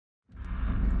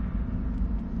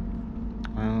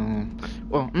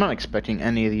Well, I'm not expecting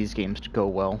any of these games to go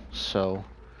well, so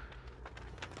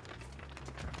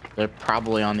they're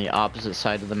probably on the opposite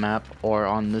side of the map or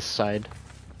on this side.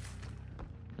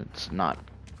 It's not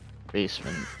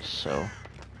basement, so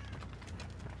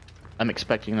I'm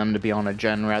expecting them to be on a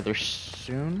gen rather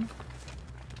soon.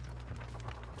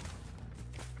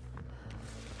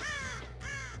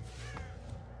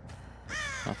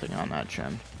 Nothing on that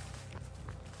gen.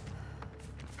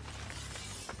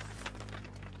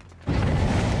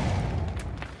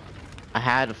 I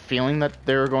had a feeling that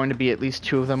there were going to be at least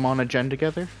two of them on a gen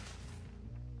together.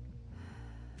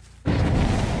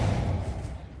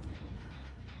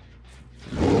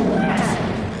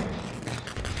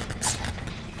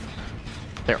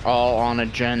 They're all on a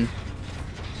gen.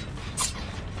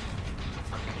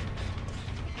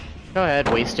 Go ahead,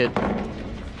 waste it.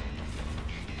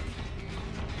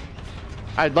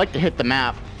 I'd like to hit the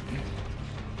map.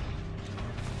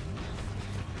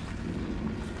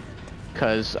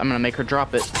 Because I'm gonna make her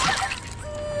drop it.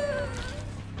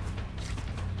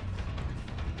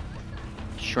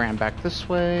 She ran back this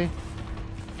way.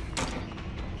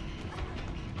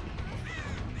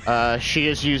 She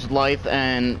just used Lithe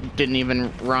and didn't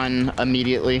even run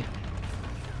immediately.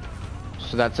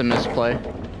 So that's a misplay.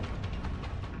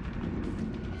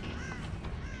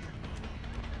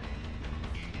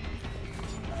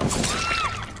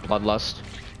 Bloodlust.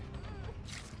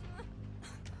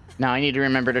 Now I need to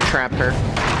remember to trap her.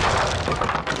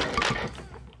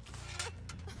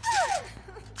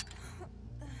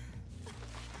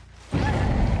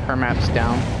 Her map's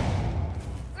down.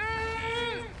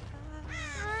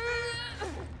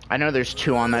 I know there's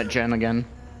two on that gen again.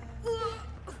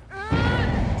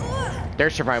 They're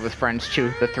survive with friends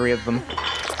too, the three of them.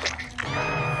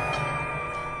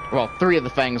 Well, three of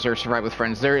the Fangs are survive with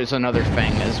friends. There is another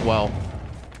Feng as well.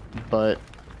 But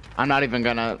I'm not even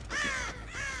gonna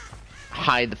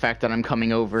hide the fact that I'm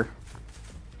coming over.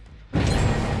 There's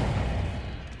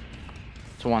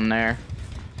one there.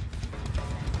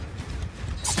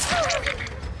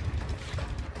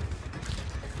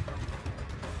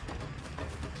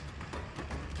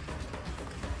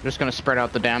 Just gonna spread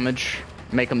out the damage,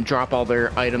 make them drop all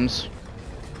their items.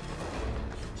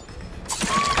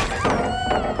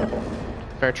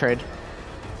 Fair trade.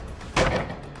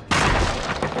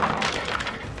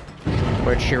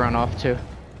 Where'd she run off to?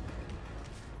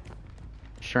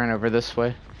 She ran over this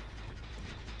way.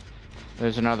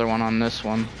 There's another one on this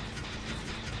one.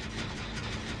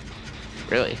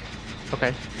 Really?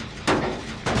 Okay.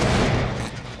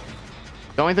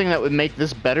 The only thing that would make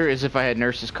this better is if I had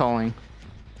nurses calling.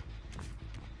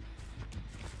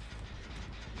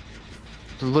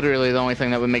 It's literally the only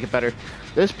thing that would make it better.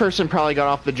 This person probably got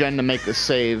off the gen to make the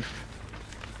save,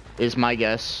 is my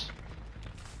guess.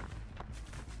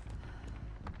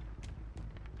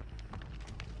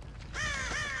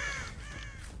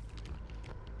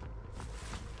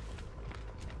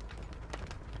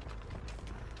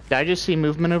 Did I just see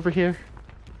movement over here?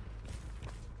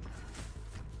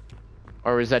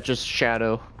 Or was that just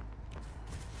shadow?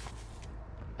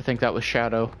 I think that was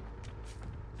shadow.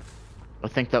 I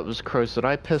think that was crows that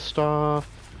I pissed off.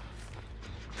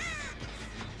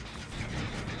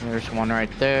 There's one right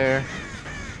there.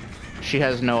 She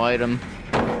has no item.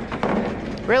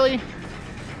 Really?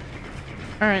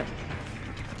 Alright.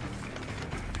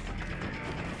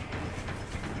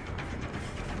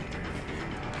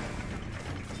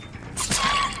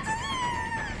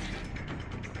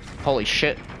 Holy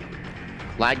shit.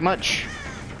 Lag much?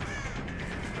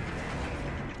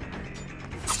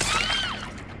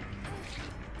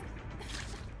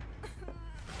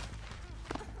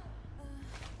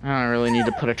 I don't really need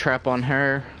to put a trap on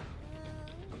her.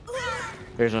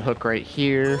 There's a hook right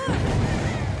here.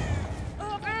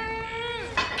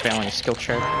 Failing a skill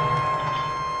check.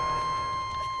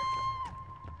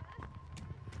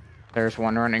 There's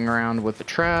one running around with the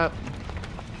trap.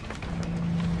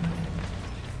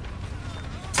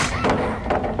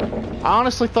 I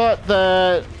honestly thought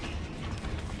that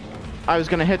I was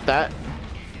gonna hit that.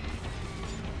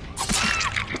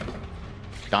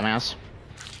 Dumbass.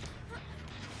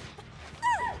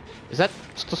 Is that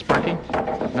still sparking?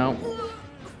 No.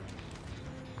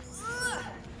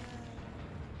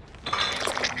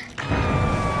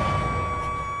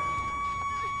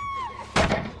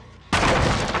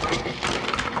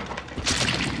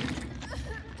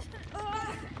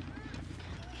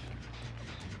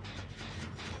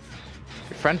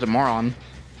 Your friend's a moron.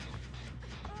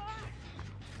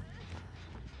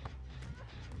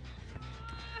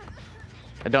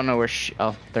 I don't know where she...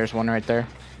 Oh, there's one right there.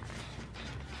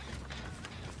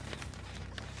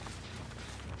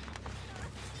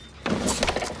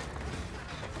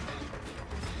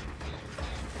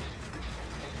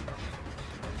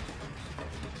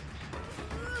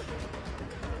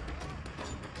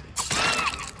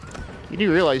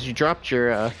 do realize you dropped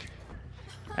your,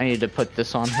 I need to put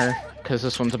this on her, because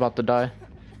this one's about to die.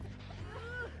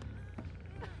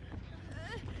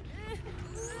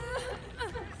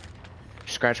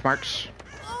 Scratch marks.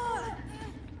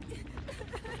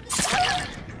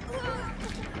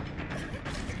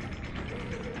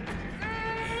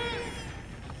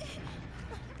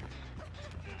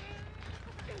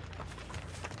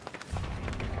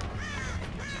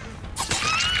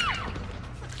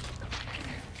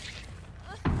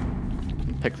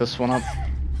 Pick this one up.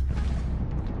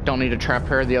 Don't need to trap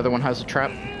her, the other one has a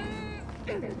trap.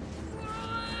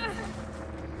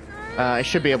 I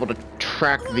should be able to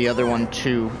track the other one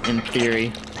too, in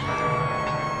theory.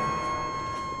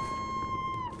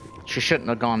 She shouldn't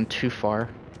have gone too far.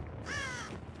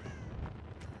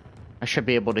 I should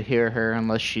be able to hear her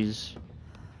unless she's...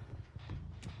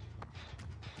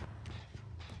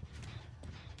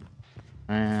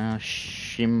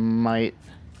 she might...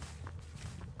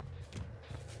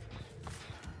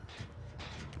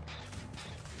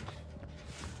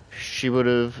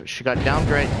 She got downed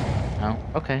right. Oh,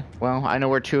 okay. Well, I know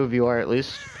where two of you are at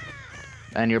least.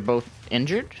 And you're both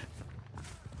injured?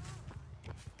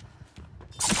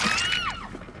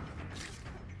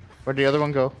 Where'd the other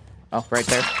one go? Oh, right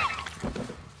there.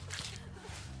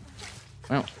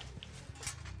 Well.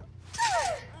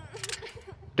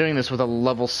 Doing this with a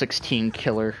level 16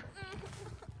 killer.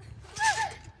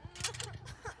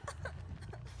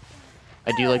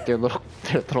 I do like their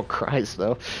little cries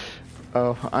though.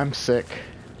 Oh, I'm sick.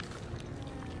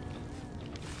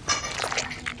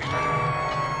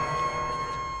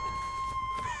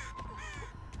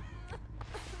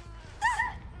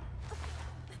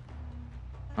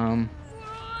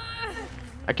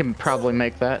 I can probably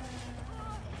make that.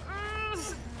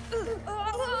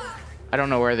 I don't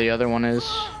know where the other one is.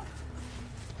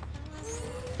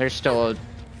 There's still a...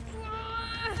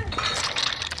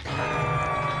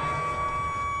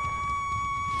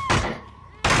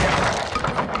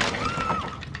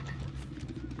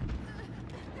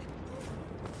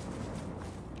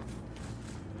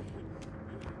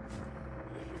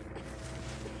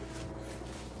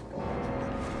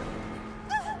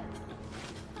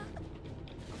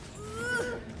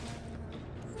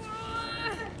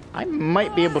 I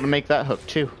might be able to make that hook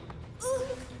too.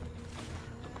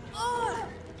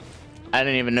 I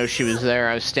didn't even know she was there.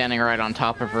 I was standing right on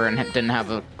top of her and didn't have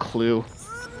a clue.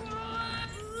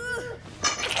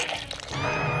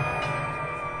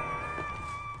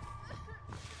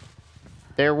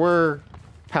 There were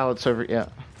pallets over... yeah.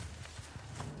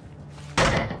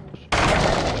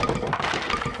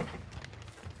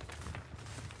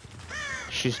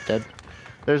 She's dead.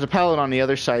 There's a pallet on the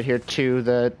other side here too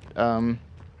that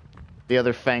the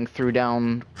other Feng threw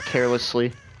down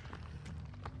carelessly.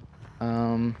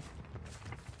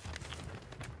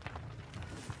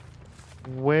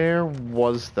 Where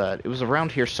was that? It was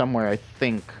around here somewhere, I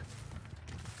think.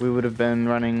 We would have been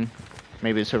running...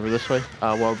 maybe it's over this way?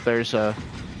 Well, there's a...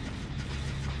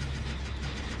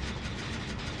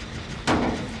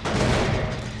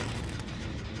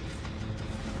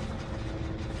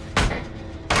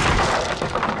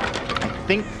 I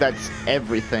think that's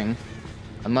everything.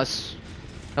 Unless...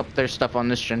 oh, there's stuff on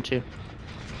this gen too.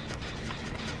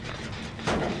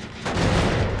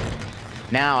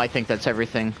 Now I think that's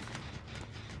everything.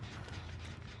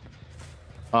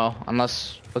 Oh,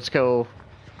 unless... let's go...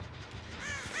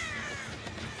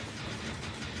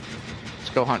 let's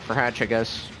go hunt for Hatch, I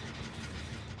guess.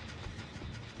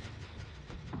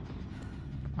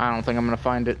 I don't think I'm gonna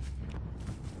find it.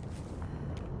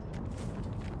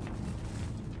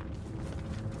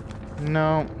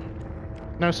 No.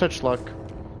 No such luck.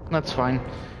 That's fine.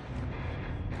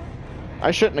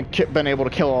 I shouldn't have been able to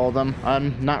kill all of them.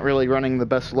 I'm not really running the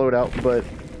best loadout, but...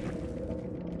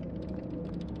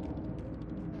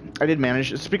 I did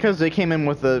manage. It's because they came in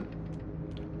with a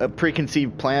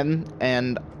preconceived plan,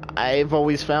 and I've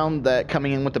always found that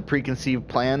coming in with a preconceived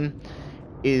plan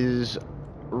is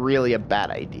really a bad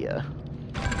idea.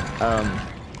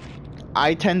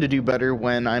 I tend to do better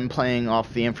when I'm playing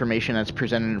off the information that's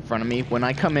presented in front of me. When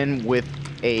I come in with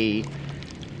a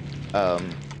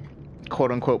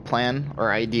quote-unquote plan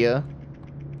or idea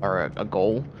or a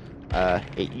goal,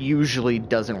 it usually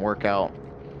doesn't work out.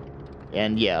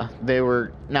 And yeah, they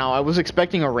were... now, I was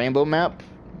expecting a rainbow map.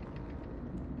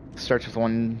 Starts with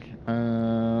one...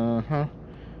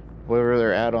 what were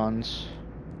their add-ons?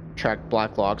 Track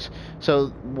black logs.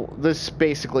 So, this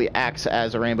basically acts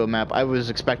as a rainbow map. I was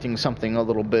expecting something a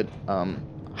little bit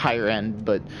higher end,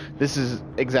 but this is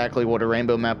exactly what a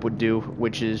rainbow map would do,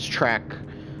 which is track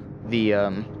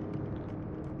the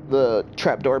the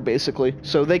trapdoor, basically.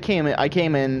 So they came in, I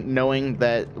came in knowing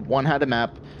that one had a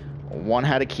map, one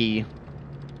had a key,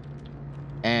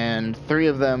 and 3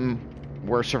 of them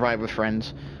were survive with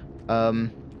friends.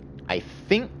 I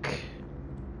think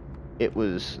it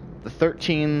was the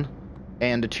 13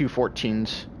 and the 2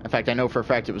 14s. In fact, I know for a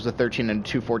fact it was the 13 and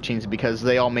 2 14s because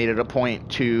they all made it a point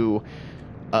to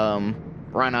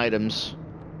run items.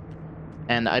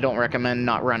 And I don't recommend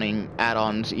not running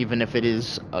add-ons, even if it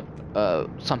is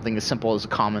something as simple as a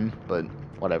common, but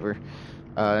whatever.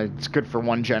 It's good for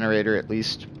 1 generator at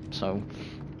least, so...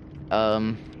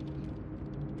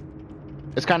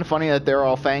 it's kind of funny that they're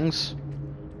all Fangs.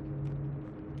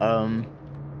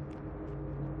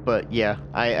 But yeah,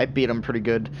 I beat them pretty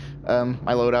good.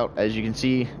 My loadout, as you can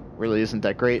see, really isn't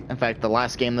that great. In fact, the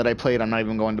last game that I played, I'm not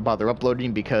even going to bother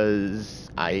uploading because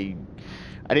I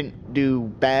didn't do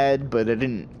bad, but I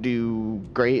didn't do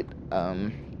great.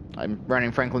 I'm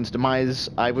running Franklin's Demise.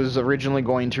 I was originally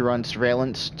going to run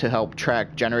Surveillance to help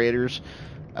track generators.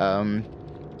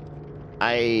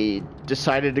 I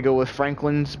decided to go with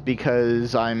Franklin's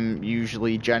because I'm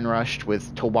usually gen rushed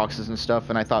with toolboxes and stuff,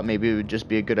 and I thought maybe it would just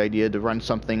be a good idea to run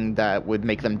something that would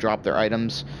make them drop their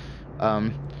items.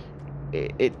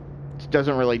 It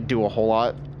doesn't really do a whole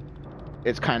lot.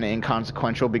 It's kind of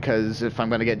inconsequential because if I'm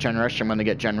going to get gen rushed, I'm going to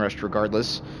get gen rushed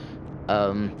regardless.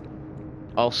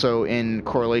 Also, in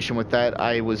correlation with that,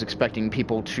 I was expecting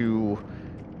people to,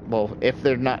 well, if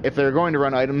they're going to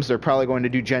run items, they're probably going to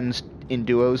do gens in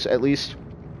duos at least.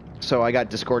 So I got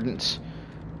Discordance,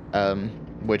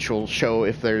 which will show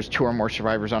if there's 2 or more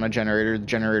survivors on a generator. The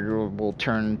generator will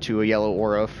turn to a yellow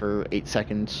aura for 8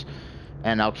 seconds,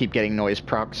 and I'll keep getting noise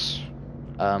procs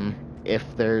if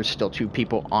there's still 2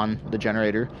 people on the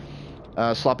generator.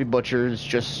 Sloppy Butcher is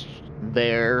just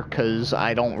there because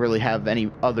I don't really have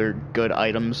any other good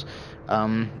items.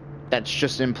 That's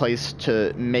just in place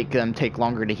to make them take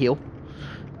longer to heal,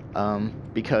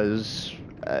 because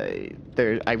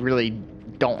I really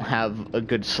don't have a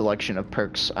good selection of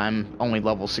perks. I'm only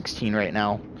level 16 right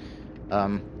now,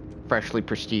 freshly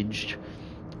prestiged.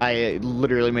 I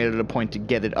literally made it a point to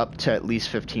get it up to at least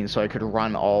 15 so I could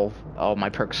run all my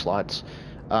perk slots.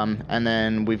 And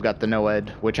then we've got the Noed,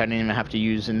 which I didn't even have to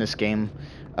use in this game.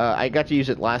 I got to use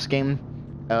it last game,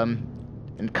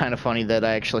 and kind of funny that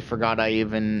I actually forgot I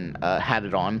even had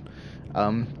it on.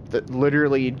 That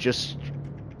literally just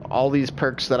all these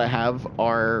perks that I have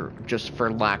are just for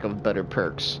lack of better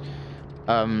perks.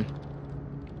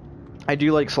 I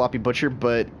do like Sloppy Butcher,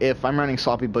 but if I'm running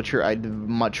Sloppy Butcher, I'd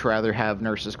much rather have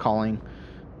Nurses Calling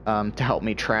to help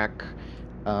me track.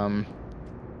 But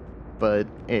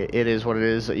it is what it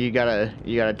is. You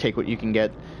gotta take what you can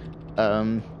get.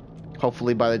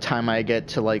 Hopefully by the time I get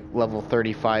to like level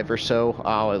 35 or so,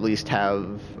 I'll at least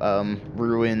have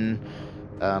Ruin,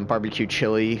 Barbecue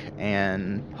Chili,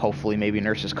 and hopefully maybe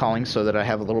Nurses Calling, so that I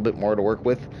have a little bit more to work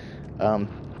with.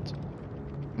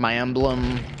 My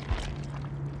emblem,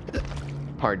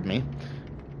 pardon me,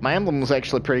 my emblem was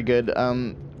actually pretty good.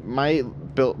 My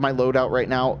loadout right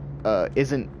now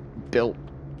isn't built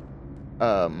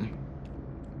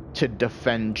to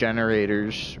defend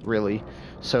generators, really.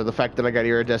 So the fact that I got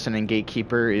Iridescent and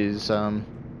Gatekeeper is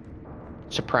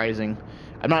surprising.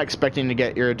 I'm not expecting to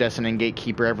get Iridescent and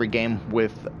Gatekeeper every game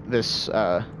with this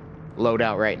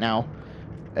loadout right now.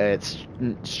 It's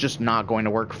just not going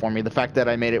to work for me. The fact that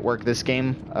I made it work this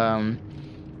game,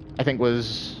 I think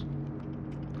was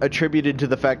attributed to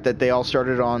the fact that they all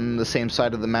started on the same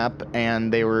side of the map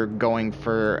and they were going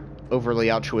for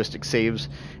overly altruistic saves,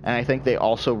 and I think they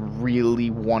also really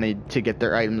wanted to get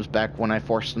their items back when I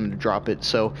forced them to drop it,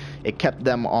 so it kept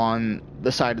them on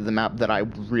the side of the map that I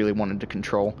really wanted to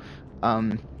control.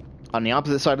 On the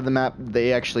opposite side of the map,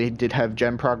 they actually did have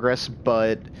gen progress,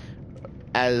 but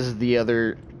as the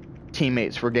other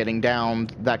teammates were getting down,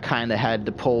 that kind of had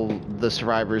to pull the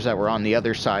survivors that were on the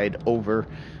other side over.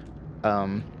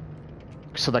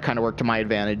 So that kind of worked to my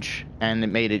advantage, and it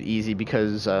made it easy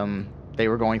because they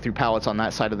were going through pallets on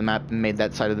that side of the map and made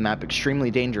that side of the map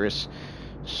extremely dangerous.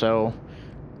 So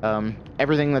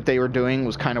everything that they were doing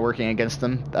was kind of working against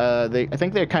them. I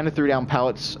think they kind of threw down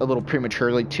pallets a little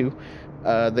prematurely too.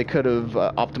 They could have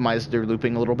optimized their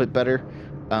looping a little bit better,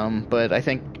 but I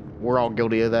think we're all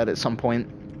guilty of that at some point,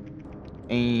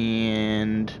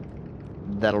 and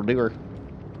that'll do her.